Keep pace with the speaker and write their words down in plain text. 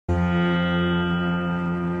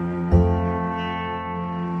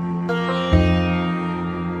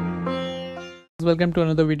welcome to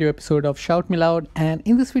another video episode of ShoutMeLoud, and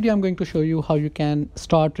in this video I'm going to show you how you can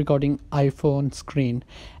start recording iPhone screen.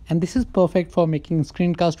 And this is perfect for making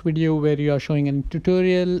screencast video where you are showing a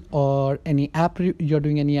tutorial or any app you're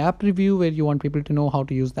doing any app review where you want people to know how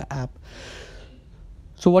to use the app.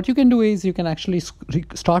 So what you can do is you can actually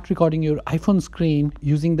start recording your iPhone screen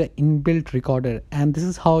using the inbuilt recorder, and this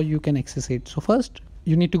is how you can access it. So first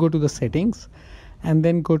you need to go to the settings and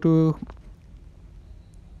then go to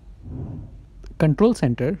Control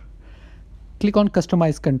Center, click on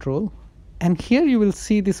Customize Control, and here you will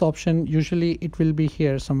see this option. Usually it will be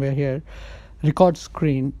here somewhere here, record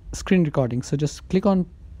screen recording. So just click on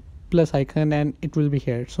plus icon and it will be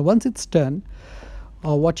here. So once it's done,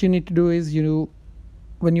 what you need to do is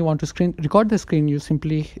when you want to record the screen, you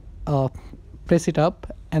simply press it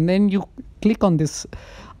up and then you click on this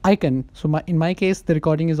icon. So in my case the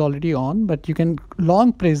recording is already on, but you can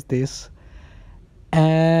long press this,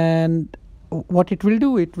 and what it will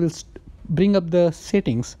do, it will bring up the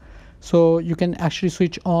settings. So you can actually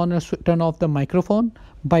switch on or turn off the microphone.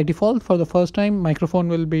 By default, for the first time, microphone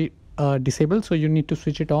will be disabled, so you need to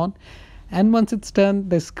switch it on. And once it's done,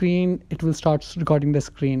 the screen, it will start recording the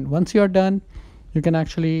screen. Once you are done, you can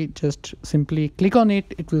actually just simply click on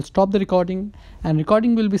it. It will stop the recording, and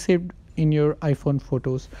recording will be saved in your iPhone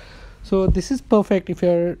photos. So this is perfect if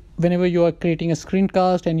whenever you are creating a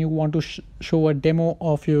screencast and you want to show a demo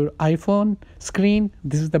of your iPhone screen.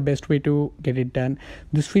 This is the best way to get it done.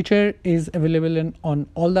 This feature is available on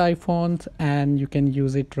all the iPhones and you can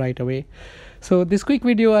use it right away. So this quick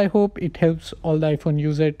video, I hope it helps all the iPhone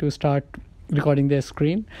user to start recording their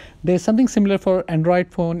screen. There's something similar for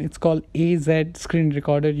Android phone. It's called AZ screen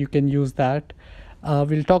recorder. You can use that.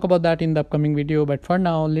 We'll talk about that in the upcoming video, but for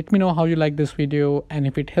now, let me know how you like this video, and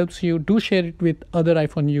if it helps you, do share it with other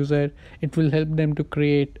iPhone users. It will help them to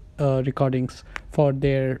create recordings for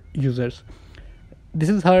their users. This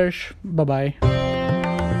is Harsh. Bye bye.